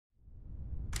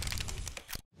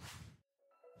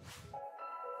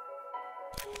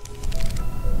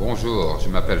Bonjour, je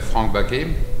m'appelle Franck Bacquet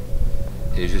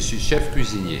et je suis chef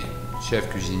cuisinier. Chef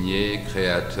cuisinier,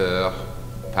 créateur,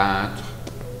 peintre,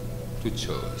 toutes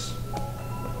choses.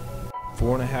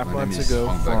 4.5 months ago,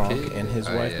 Franck and his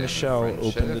wife Michelle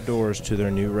opened the doors to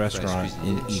their new restaurant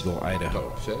in Eagle,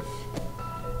 Idaho. Chef.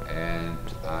 And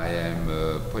I am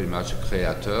pretty much a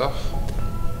creator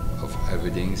of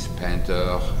everything,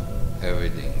 painter,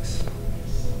 everything.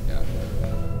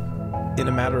 In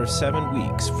a matter of 7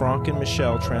 weeks, Franck and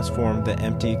Michelle transformed the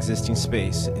empty existing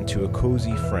space into a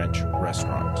cozy French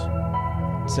restaurant.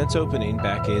 Since opening,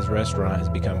 Bacquet's restaurant has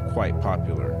become quite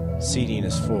popular. Seating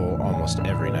is full almost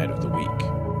every night of the week.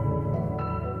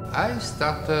 I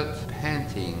started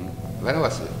painting when I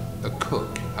was a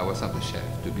cook. I was not a chef.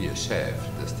 To be a chef,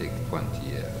 does take 20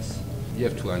 years. You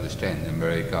have to understand, in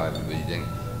America, everybody thinks,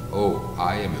 oh,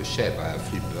 I am a chef, I have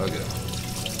flip burger.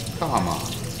 Come on.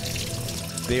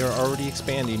 They are already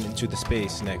expanding into the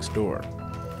space next door.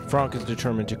 Franck is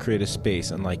determined to create a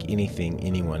space unlike anything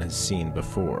anyone has seen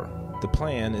before. The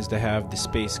plan is to have the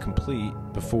space complete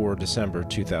before December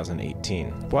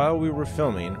 2018. While we were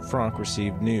filming, Franck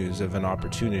received news of an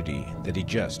opportunity that he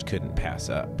just couldn't pass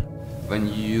up. When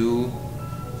you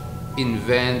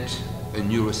invent a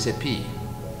new recipe,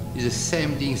 it's the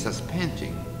same things as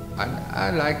painting.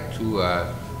 I like to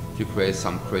create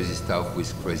some crazy stuff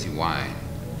with crazy wine.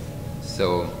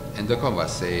 So, and Duckhorn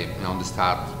was saying, on the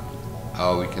start,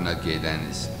 oh, we cannot get in,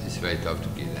 it's very tough to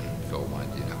get in for one,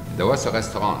 you know. There was a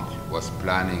restaurant was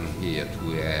planning here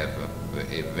to have an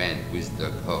event with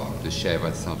Duckhorn. The chef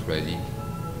was not ready,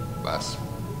 was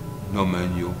no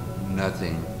menu,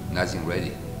 nothing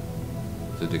ready.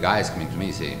 So the guy is coming to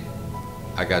me saying,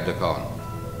 I got Duckhorn.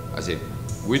 I said,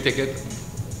 we take it.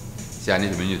 Say, I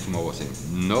need a menu tomorrow. I said,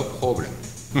 no problem.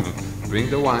 Bring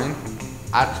the wine,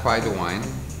 I try the wine,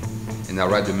 and I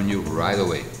write the menu right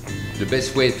away. The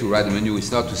best way to write the menu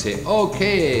is not to say,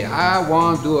 okay, I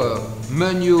want to do a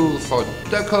menu for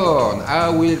Duckhorn. I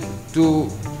will do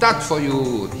that for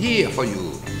you, here for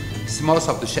you. It's most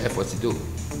of the chef what they do.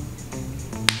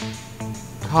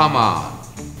 Come on.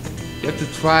 You have to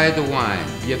try the wine.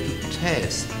 You have to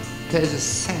taste the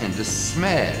scent, the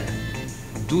smell.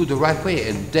 Do the right way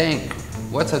and think.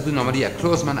 What I do normally, I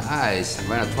close my eyes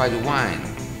when I try the wine,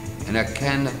 and I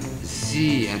can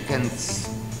see and can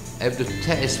have the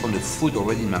taste from the food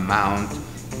already in my mouth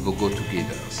will go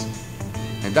together.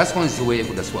 And that's one is the way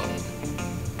that's what.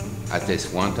 I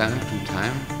taste 1 time, 2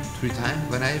 times, 3 times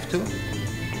when I have to.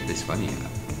 It's funny,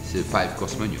 it's a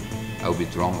 5-course menu. I will be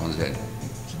drunk on that.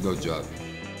 It's no job.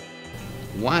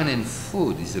 Wine and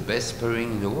food is the best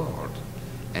pairing in the world.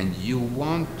 And you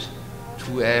want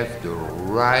to have the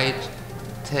right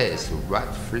taste, the right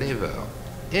flavor.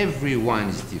 Every wine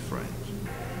is different.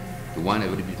 The one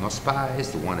have a little bit more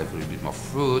spice, the one have a little bit more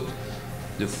fruit.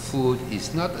 The food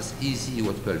is not as easy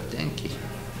what people are thinking.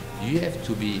 You have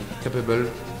to be capable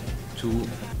to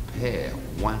pair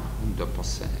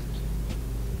 100%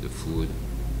 the food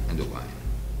and the wine.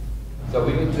 So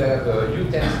we're going to have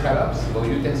U10 scallops. So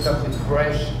U10 scallops is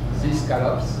fresh, these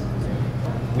scallops.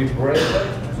 We break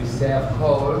it, we serve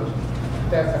cold,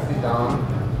 perfectly done.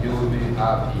 You will be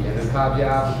happy. And the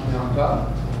caviar on top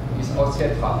is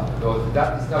Ocetra. So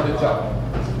that is not the job.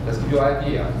 Let's give you an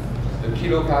idea. The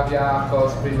kilo caviar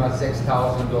costs pretty much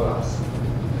 $6,000.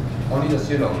 Only just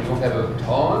you know, you don't have a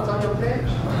ton on your plate.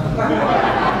 I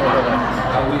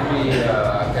will be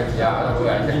caviar,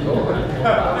 I can go.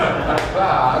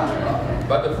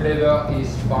 But the flavor is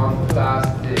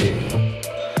fantastic.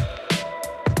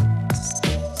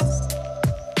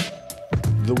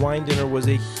 The wine dinner was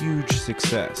a huge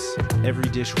success. Every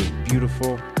dish was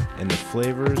beautiful, and the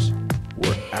flavors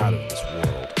were out of this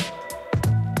world.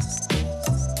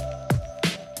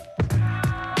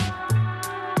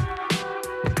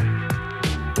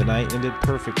 The night ended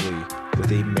perfectly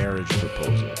with a marriage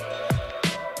proposal.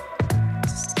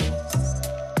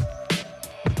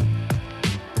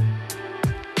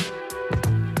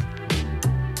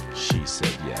 She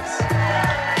said yes.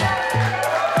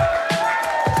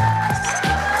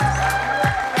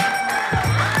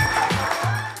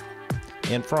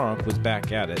 And Franck was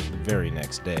back at it the very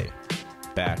next day.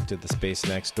 Back to the space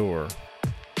next door.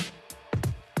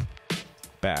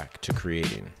 Back to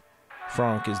creating.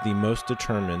 Franck is the most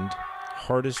determined,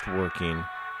 hardest working,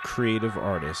 creative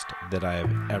artist that I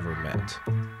have ever met.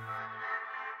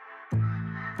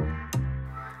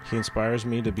 He inspires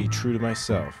me to be true to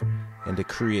myself and to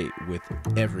create with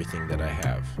everything that I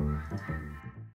have.